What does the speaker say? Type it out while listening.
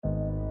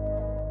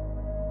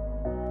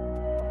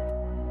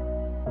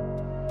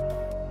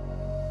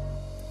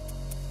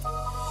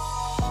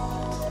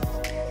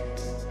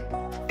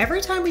Every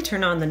time we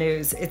turn on the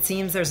news, it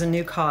seems there's a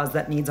new cause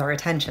that needs our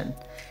attention.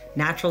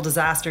 Natural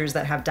disasters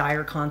that have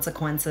dire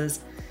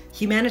consequences,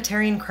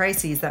 humanitarian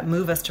crises that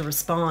move us to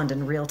respond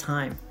in real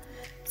time,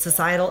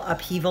 societal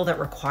upheaval that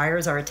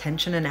requires our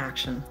attention and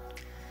action.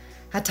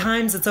 At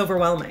times, it's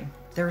overwhelming.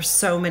 There are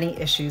so many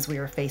issues we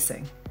are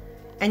facing.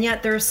 And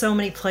yet, there are so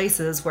many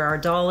places where our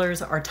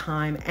dollars, our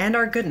time, and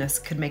our goodness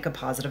could make a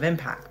positive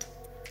impact.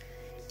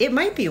 It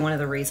might be one of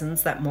the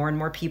reasons that more and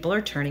more people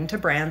are turning to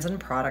brands and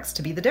products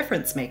to be the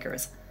difference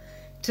makers.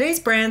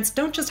 Today's brands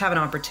don't just have an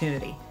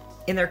opportunity.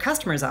 In their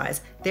customers' eyes,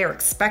 they are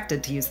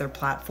expected to use their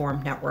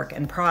platform, network,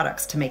 and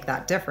products to make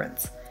that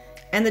difference.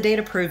 And the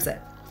data proves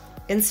it.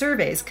 In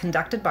surveys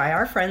conducted by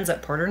our friends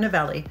at Porter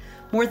Novelli,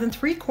 more than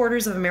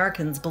 3/4 of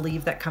Americans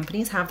believe that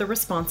companies have the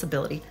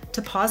responsibility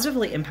to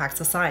positively impact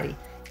society,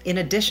 in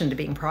addition to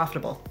being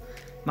profitable.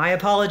 My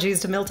apologies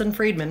to Milton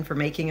Friedman for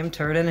making him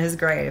turn in his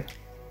grave.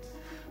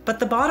 But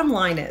the bottom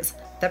line is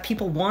that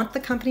people want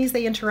the companies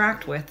they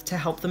interact with to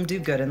help them do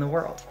good in the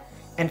world.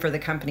 And for the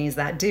companies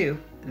that do,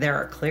 there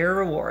are clear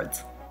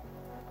rewards.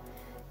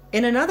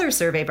 In another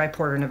survey by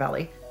Porter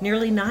Novelli,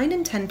 nearly 9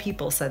 in 10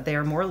 people said they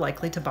are more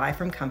likely to buy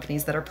from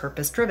companies that are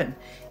purpose-driven,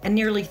 and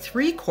nearly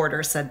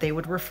 3/4 said they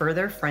would refer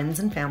their friends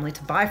and family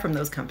to buy from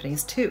those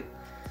companies too.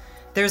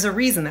 There's a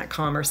reason that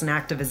commerce and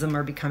activism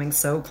are becoming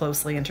so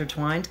closely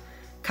intertwined.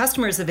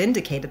 Customers have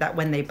indicated that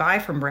when they buy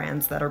from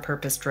brands that are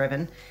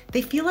purpose-driven,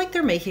 they feel like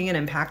they're making an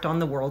impact on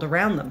the world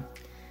around them.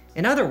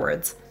 In other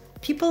words,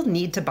 people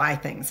need to buy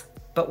things,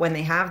 but when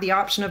they have the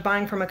option of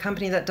buying from a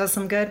company that does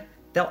some good,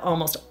 they'll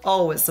almost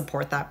always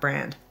support that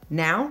brand,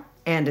 now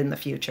and in the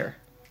future.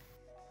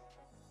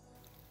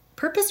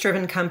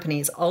 Purpose-driven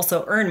companies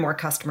also earn more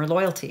customer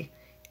loyalty,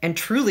 and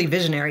truly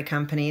visionary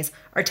companies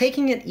are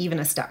taking it even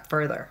a step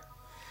further.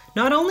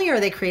 Not only are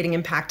they creating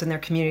impact in their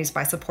communities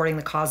by supporting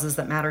the causes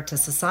that matter to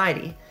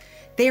society,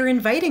 they are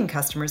inviting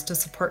customers to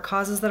support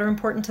causes that are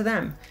important to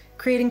them,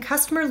 creating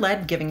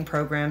customer-led giving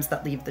programs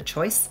that leave the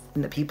choice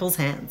in the people's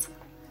hands.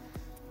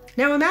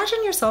 Now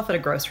imagine yourself at a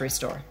grocery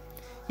store.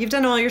 You've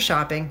done all your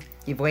shopping,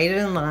 you've waited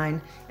in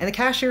line, and the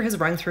cashier has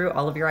run through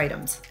all of your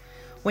items.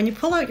 When you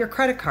pull out your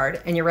credit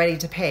card and you're ready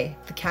to pay,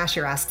 the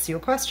cashier asks you a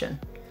question.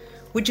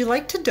 Would you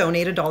like to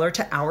donate $1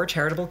 to our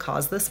charitable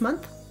cause this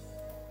month?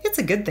 It's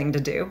a good thing to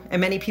do, and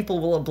many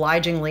people will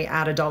obligingly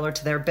add $1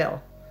 to their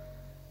bill.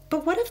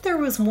 But what if there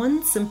was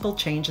one simple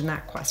change in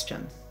that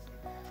question?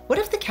 What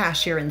if the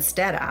cashier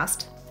instead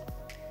asked,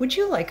 would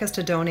you like us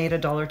to donate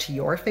 $1 to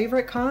your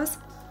favorite cause?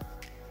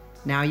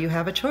 Now you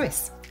have a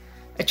choice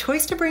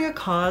to bring a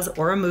cause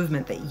or a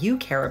movement that you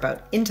care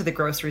about into the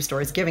grocery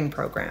store's giving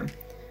program.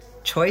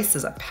 Choice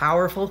is a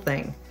powerful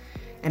thing,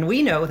 and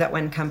we know that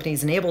when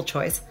companies enable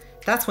choice,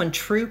 that's when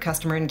true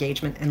customer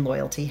engagement and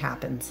loyalty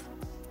happens.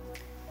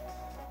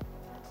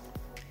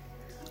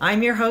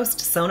 I'm your host,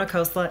 Sona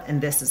Khosla, and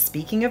this is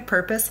Speaking of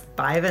Purpose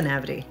by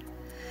Venevity.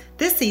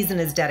 This season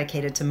is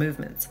dedicated to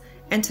movements,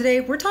 and today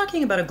we're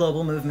talking about a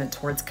global movement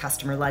towards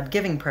customer-led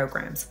giving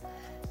programs.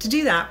 To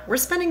do that, we're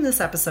spending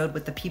this episode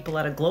with the people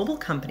at a global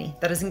company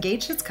that has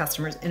engaged its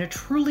customers in a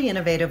truly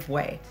innovative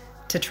way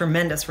to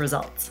tremendous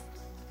results: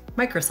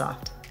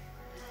 Microsoft.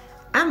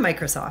 At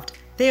Microsoft,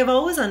 they have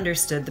always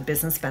understood the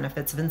business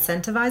benefits of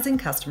incentivizing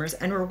customers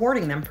and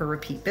rewarding them for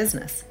repeat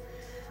business.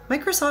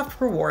 Microsoft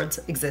Rewards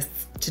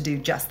exists to do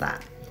just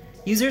that.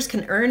 Users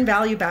can earn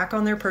value back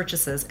on their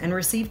purchases and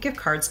receive gift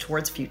cards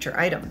towards future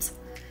items.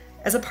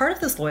 As a part of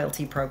this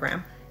loyalty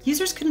program,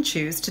 users can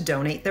choose to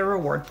donate their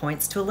reward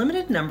points to a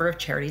limited number of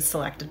charities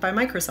selected by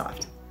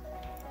Microsoft.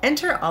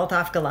 Enter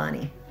Altaf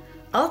Galani.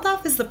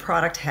 Altaf is the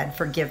product head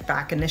for Give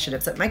Back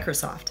initiatives at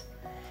Microsoft.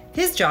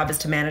 His job is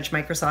to manage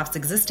Microsoft's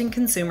existing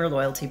consumer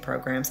loyalty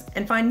programs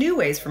and find new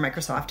ways for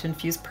Microsoft to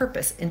infuse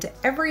purpose into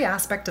every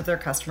aspect of their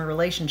customer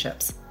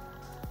relationships.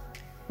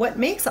 What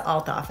makes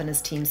Altaf and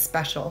his team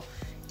special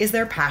is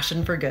their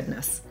passion for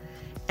goodness.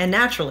 And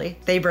naturally,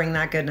 they bring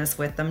that goodness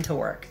with them to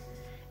work.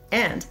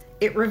 And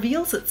it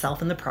reveals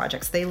itself in the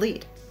projects they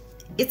lead.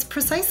 It's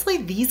precisely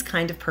these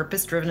kind of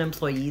purpose-driven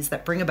employees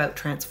that bring about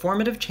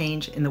transformative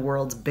change in the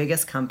world's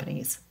biggest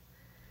companies.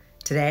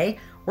 Today,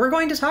 we're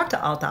going to talk to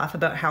Altaf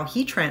about how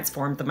he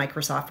transformed the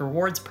Microsoft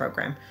Rewards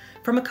program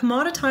from a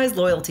commoditized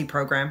loyalty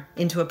program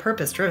into a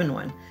purpose-driven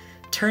one,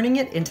 turning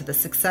it into the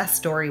success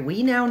story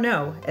we now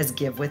know as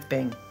Give with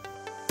Bing.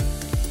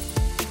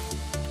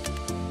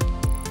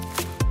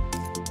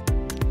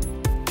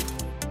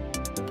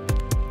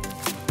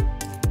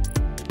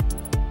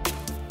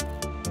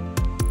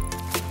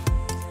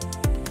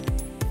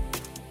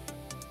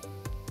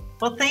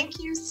 Well, thank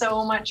you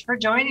so much for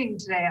joining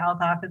today,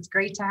 Altaf. It's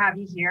great to have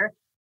you here.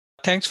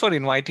 Thanks for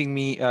inviting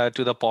me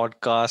to the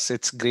podcast.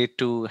 It's great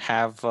to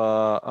have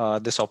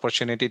this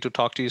opportunity to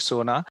talk to you,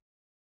 Sona.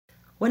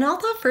 When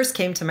Altaf first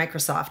came to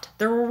Microsoft,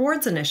 their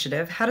rewards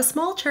initiative had a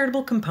small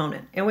charitable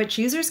component in which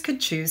users could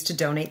choose to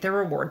donate their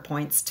reward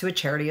points to a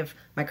charity of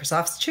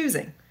Microsoft's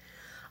choosing.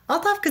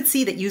 Altaf could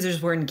see that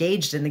users were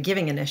engaged in the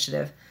giving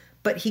initiative,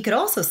 but he could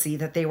also see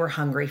that they were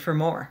hungry for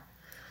more.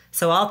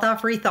 So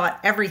Altaf rethought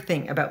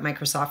everything about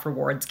Microsoft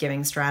Rewards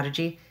giving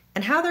strategy,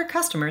 and how their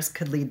customers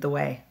could lead the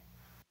way.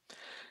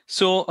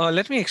 So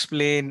let me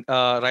explain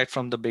right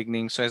from the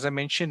beginning. So as I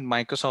mentioned,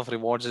 Microsoft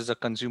Rewards is a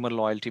consumer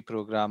loyalty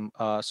program.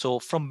 So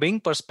from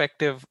Bing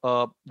perspective,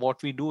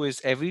 what we do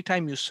is every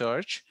time you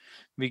search,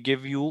 we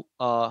give you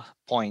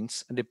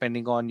points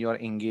depending on your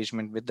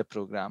engagement with the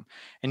program,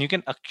 and you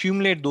can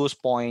accumulate those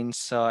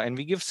points, and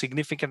we give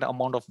significant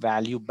amount of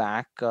value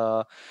back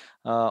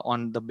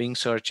on the Bing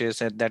searches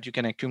that you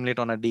can accumulate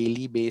on a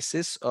daily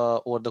basis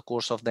over the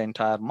course of the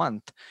entire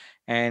month,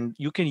 and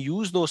you can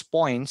use those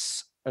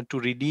points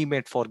to redeem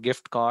it for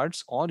gift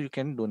cards, or you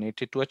can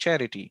donate it to a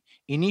charity.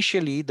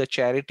 Initially, the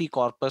charity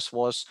corpus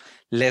was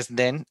less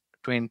than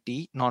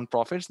 20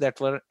 nonprofits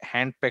that were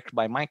handpicked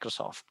by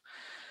Microsoft.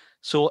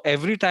 So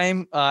every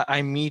time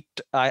I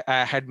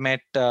had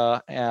met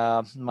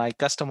my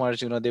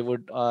customers, they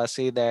would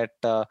say that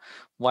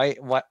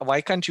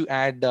why can't you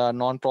add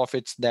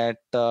nonprofits that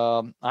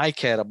I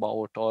care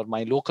about, or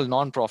my local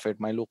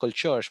nonprofit, my local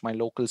church, my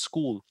local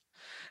school.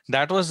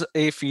 That was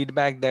a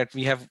feedback that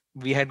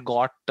we had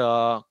got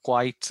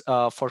quite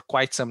for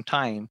quite some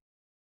time.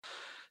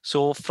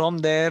 So from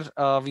there,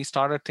 we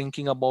started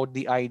thinking about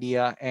the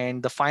idea,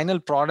 and the final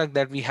product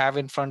that we have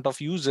in front of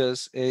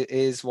users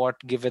is what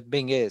Give with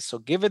Bing is. So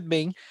Give with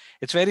Bing,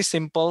 it's very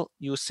simple.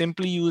 You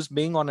simply use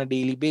Bing on a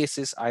daily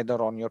basis,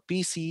 either on your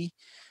PC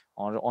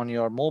or on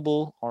your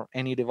mobile or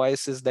any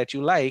devices that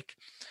you like.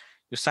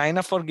 You sign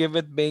up for Give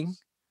with Bing.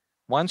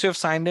 Once you have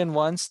signed in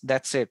once,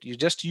 that's it. You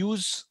just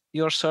use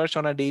your search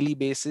on a daily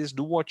basis,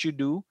 do what you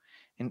do,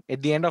 and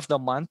at the end of the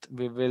month,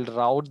 we will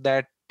route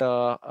that,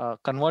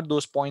 convert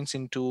those points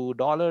into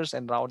dollars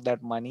and route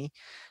that money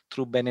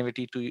through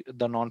Benevity to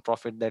the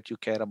nonprofit that you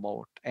care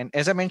about. And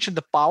as I mentioned,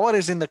 the power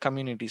is in the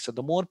community. So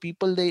the more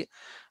people they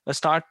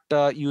start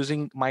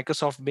using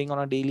Microsoft Bing on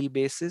a daily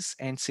basis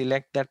and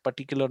select that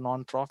particular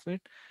nonprofit,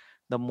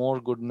 the more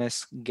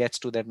goodness gets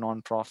to that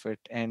nonprofit,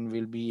 and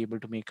we'll be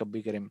able to make a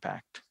bigger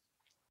impact.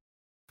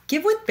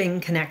 Give with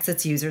Bing connects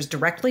its users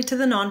directly to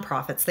the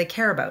nonprofits they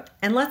care about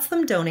and lets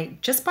them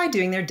donate just by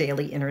doing their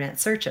daily internet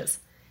searches.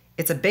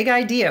 It's a big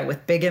idea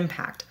with big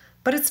impact,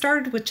 but it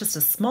started with just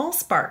a small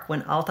spark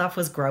when Altaf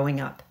was growing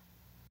up.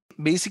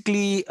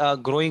 Basically,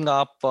 growing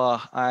up,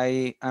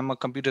 I'm a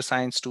computer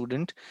science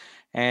student,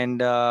 and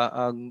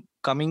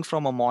coming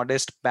from a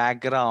modest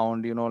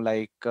background,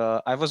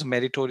 I was a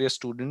meritorious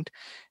student,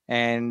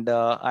 and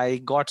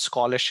I got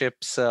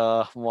scholarships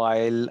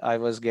while I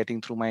was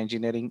getting through my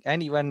engineering,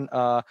 and even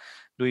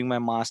doing my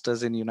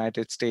master's in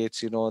United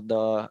States.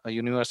 The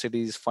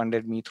universities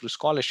funded me through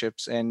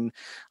scholarships, and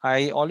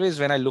I always,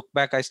 when I look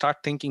back, I start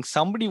thinking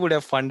somebody would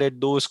have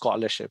funded those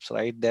scholarships,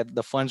 right? That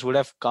the funds would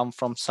have come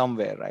from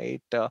somewhere,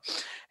 right?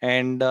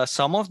 And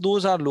some of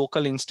those are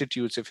local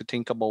institutes, if you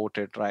think about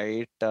it,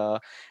 right?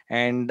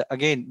 And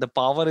again, the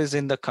power is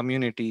in the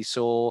community.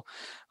 So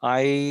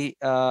I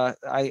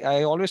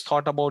always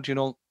thought about,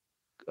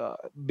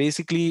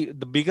 basically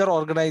the bigger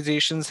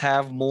organizations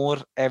have more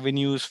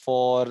avenues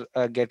for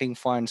getting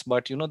funds,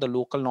 but the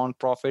local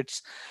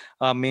nonprofits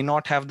may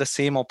not have the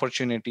same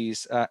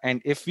opportunities,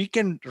 and if we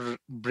can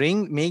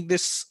make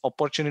this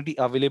opportunity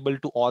available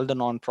to all the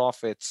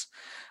nonprofits,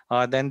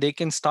 then they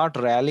can start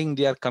rallying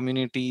their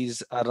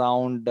communities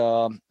around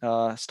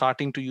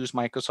starting to use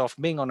Microsoft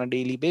Bing on a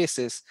daily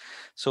basis.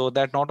 So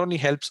that not only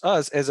helps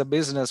us as a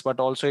business, but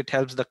also it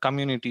helps the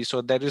community.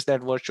 So there is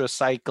that virtuous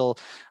cycle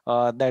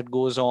that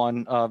goes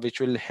on, which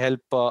will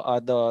help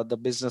the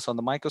business on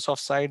the Microsoft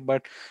side,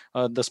 but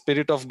the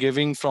spirit of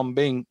giving from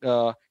Bing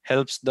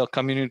helps the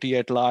community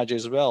at large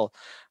as well.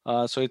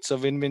 So it's a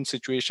win-win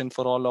situation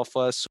for all of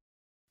us.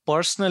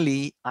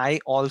 Personally, I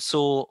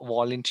also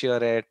volunteer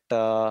at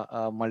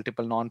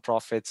multiple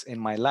nonprofits in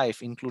my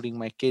life, including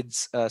my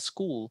kids'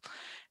 school.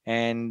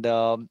 And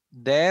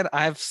there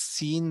I've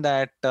seen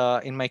that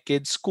in my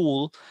kids'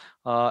 school,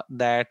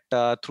 that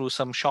through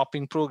some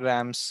shopping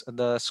programs,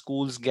 the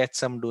schools get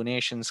some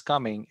donations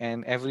coming.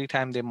 And every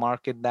time they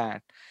market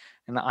that.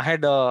 And I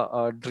had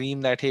a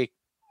dream that, hey,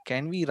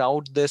 can we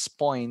route these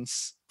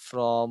points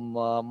from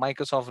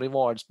Microsoft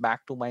Rewards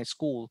back to my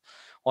school,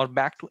 or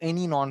back to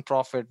any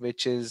nonprofit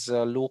which is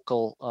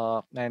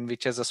local and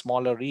which has a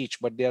smaller reach,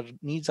 but their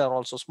needs are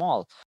also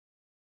small.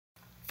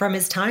 From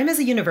his time as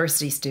a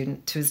university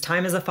student to his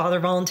time as a father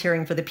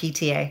volunteering for the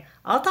PTA,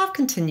 Altaf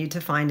continued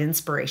to find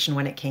inspiration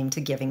when it came to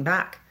giving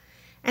back.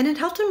 And it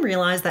helped him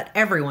realize that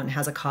everyone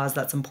has a cause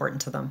that's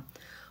important to them,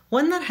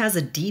 one that has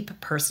a deep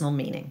personal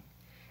meaning.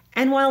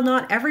 And while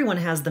not everyone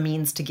has the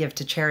means to give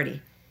to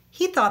charity,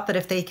 he thought that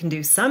if they can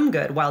do some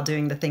good while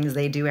doing the things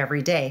they do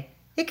every day,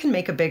 it can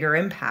make a bigger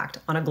impact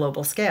on a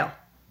global scale.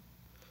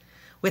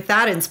 With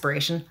that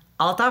inspiration,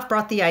 Altaf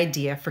brought the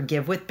idea for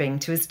Give with Bing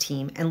to his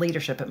team and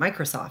leadership at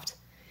Microsoft.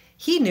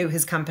 He knew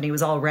his company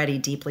was already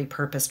deeply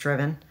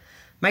purpose-driven.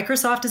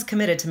 Microsoft is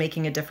committed to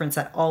making a difference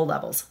at all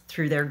levels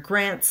through their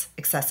grants,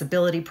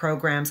 accessibility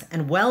programs,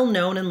 and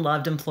well-known and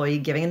loved employee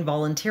giving and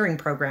volunteering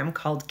program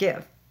called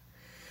Give.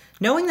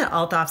 Knowing that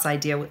Altaf's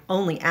idea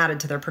only added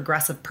to their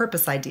progressive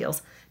purpose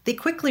ideals, they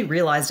quickly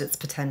realized its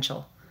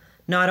potential.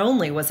 Not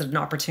only was it an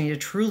opportunity to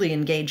truly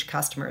engage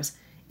customers,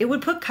 It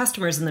would put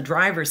customers in the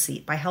driver's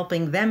seat by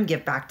helping them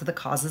give back to the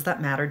causes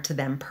that mattered to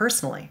them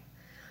personally.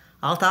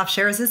 Altaf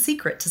shares his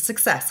secret to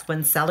success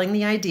when selling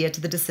the idea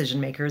to the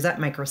decision makers at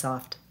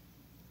Microsoft.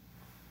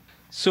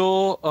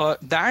 So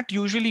that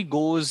usually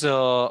goes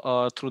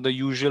through the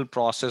usual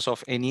process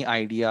of any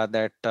idea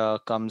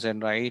that comes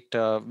in, right?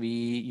 We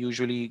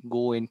usually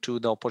go into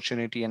the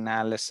opportunity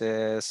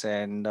analysis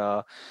and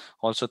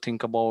also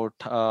think about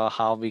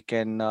how we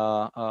can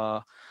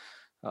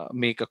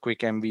make a quick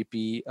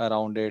MVP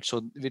around it.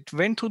 So it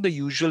went through the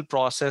usual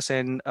process,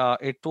 and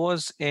it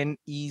was an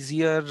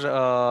easier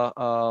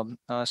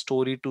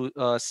story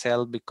to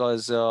sell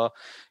because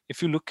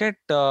if you look at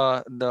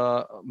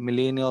the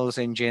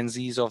millennials and Gen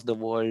Zs of the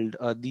world,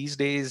 these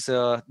days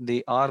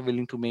they are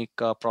willing to make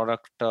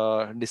product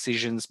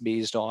decisions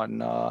based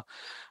on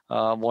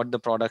what the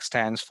product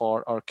stands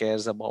for or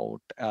cares about.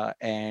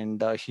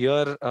 And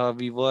here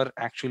we were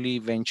actually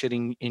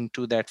venturing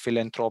into that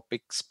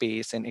philanthropic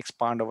space and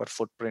expand our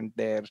footprint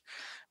there.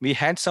 We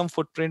had some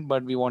footprint,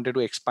 but we wanted to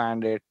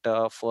expand it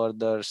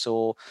further.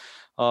 So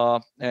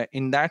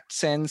in that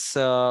sense,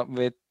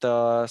 with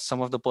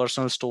some of the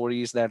personal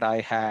stories that I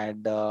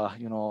had,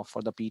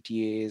 for the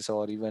PTAs,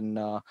 or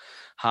even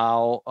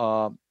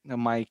how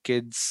my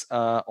kids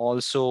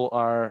also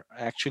are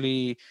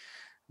actually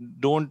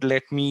don't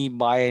let me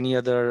buy any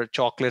other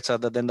chocolates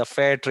other than the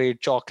fair trade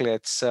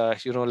chocolates.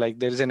 Like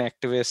there is an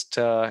activist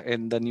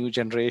in the new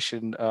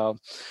generation.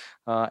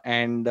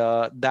 And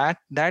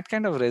that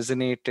kind of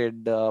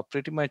resonated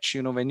pretty much.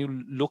 When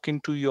you look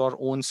into your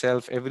own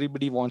self,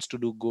 everybody wants to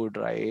do good,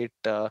 right?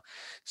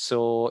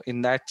 So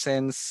in that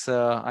sense,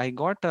 I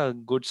got a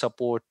good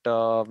support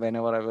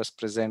whenever I was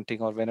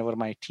presenting, or whenever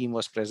my team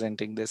was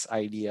presenting this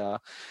idea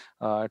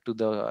to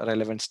the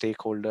relevant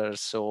stakeholders.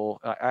 So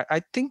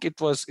I think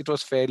it was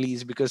fairly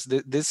easy, because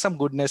there's some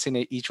goodness in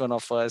each one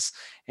of us,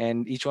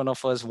 and each one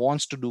of us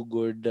wants to do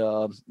good.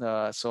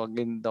 So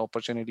again, the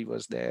opportunity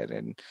was there,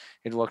 and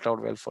it worked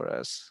out well for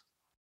us.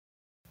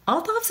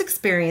 Altaf's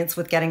experience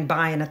with getting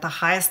buy-in at the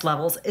highest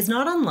levels is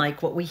not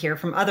unlike what we hear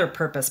from other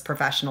purpose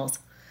professionals.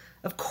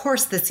 Of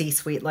course, the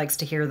C-suite likes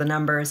to hear the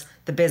numbers,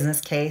 the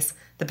business case,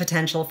 the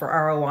potential for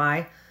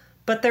ROI,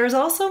 but there's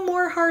also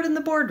more heart in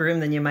the boardroom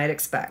than you might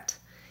expect.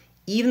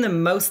 Even the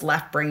most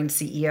left-brained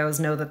CEOs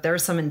know that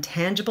there's some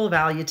intangible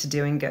value to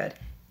doing good,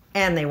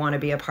 and they want to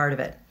be a part of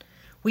it.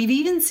 We've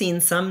even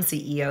seen some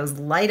CEOs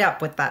light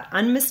up with that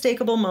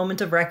unmistakable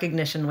moment of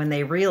recognition when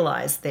they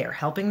realize they are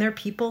helping their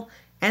people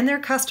and their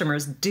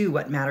customers do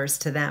what matters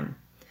to them.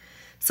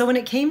 So when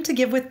it came to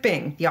Give with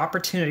Bing, the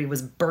opportunity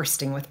was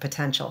bursting with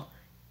potential,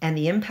 and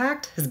the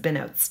impact has been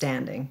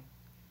outstanding.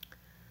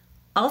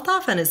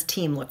 Altaf and his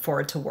team look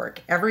forward to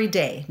work every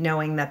day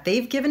knowing that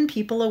they've given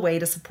people a way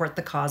to support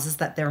the causes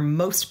that they're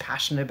most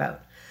passionate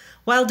about,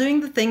 while doing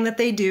the thing that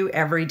they do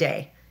every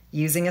day,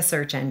 using a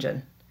search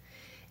engine.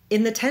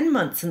 In the 10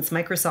 months since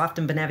Microsoft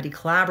and Benevity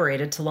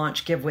collaborated to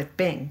launch Give with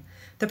Bing,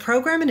 the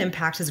program and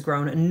impact has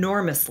grown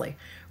enormously,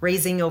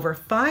 raising over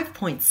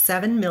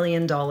 $5.7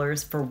 million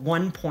for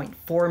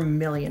 1.4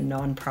 million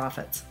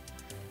nonprofits.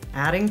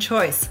 Adding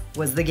choice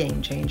was the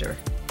game changer.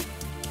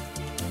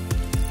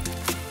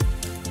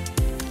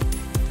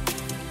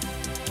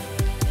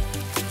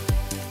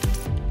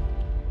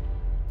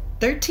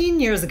 "13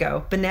 years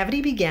ago,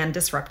 Benevity began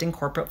disrupting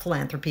corporate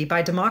philanthropy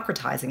by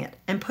democratizing it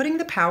and putting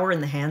the power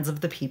in the hands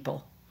of the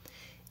people.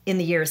 In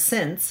the years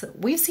since,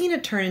 we've seen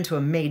it turn into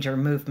a major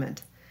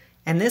movement.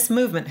 And this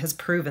movement has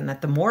proven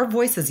that the more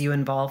voices you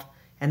involve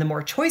and the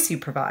more choice you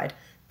provide,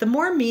 the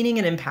more meaning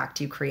and impact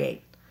you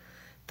create.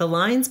 The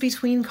lines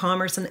between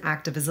commerce and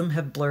activism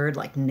have blurred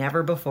like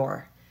never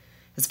before.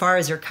 As far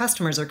as your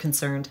customers are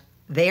concerned,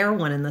 they are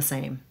one and the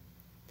same.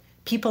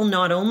 People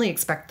not only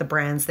expect the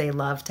brands they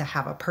love to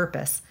have a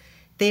purpose,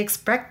 they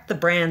expect the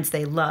brands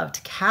they love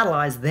to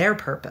catalyze their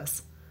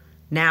purpose.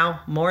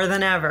 Now, more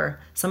than ever,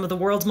 some of the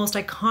world's most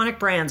iconic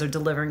brands are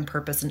delivering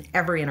purpose in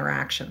every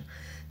interaction,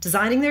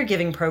 designing their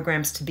giving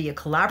programs to be a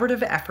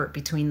collaborative effort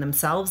between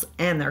themselves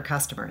and their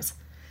customers.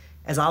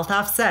 As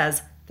Altaf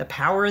says, the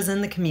power is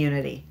in the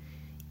community.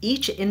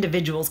 Each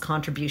individual's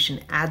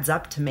contribution adds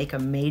up to make a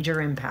major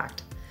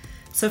impact.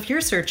 So if you're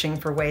searching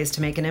for ways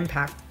to make an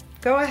impact,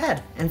 go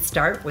ahead and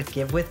start with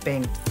Give with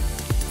Bing.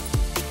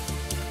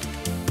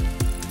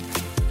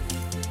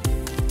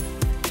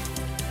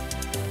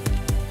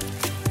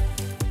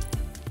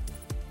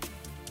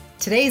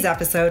 Today's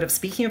episode of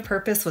Speaking of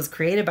Purpose was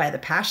created by the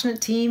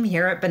passionate team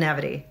here at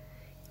Benevity.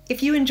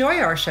 If you enjoy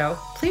our show,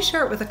 please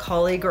share it with a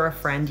colleague or a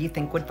friend you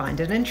think would find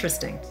it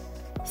interesting.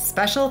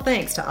 Special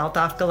thanks to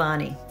Altaf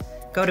Gilani.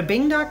 Go to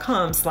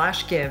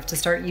bing.com/give to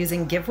start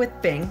using Give with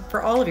Bing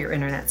for all of your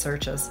internet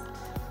searches.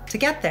 To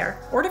get there,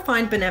 or to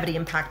find Benevity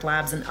Impact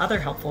Labs and other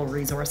helpful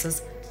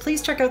resources,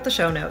 please check out the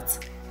show notes.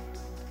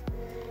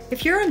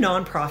 If you're a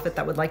nonprofit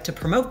that would like to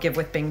promote Give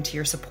with Bing to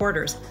your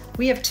supporters,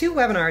 we have 2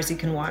 webinars you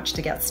can watch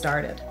to get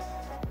started.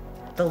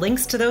 The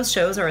links to those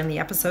shows are in the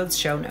episode's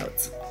show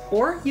notes,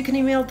 or you can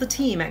email the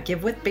team at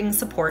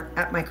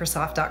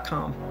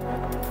givewithbingsupport@microsoft.com.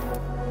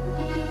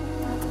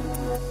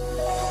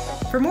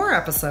 For more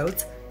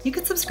episodes, You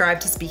can subscribe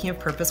to Speaking of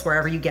Purpose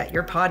wherever you get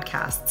your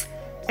podcasts.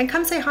 And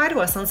come say hi to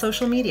us on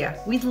social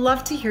media. We'd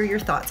love to hear your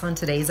thoughts on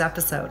today's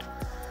episode.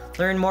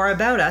 Learn more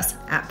about us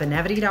at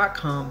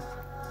benevity.com.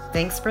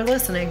 Thanks for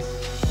listening.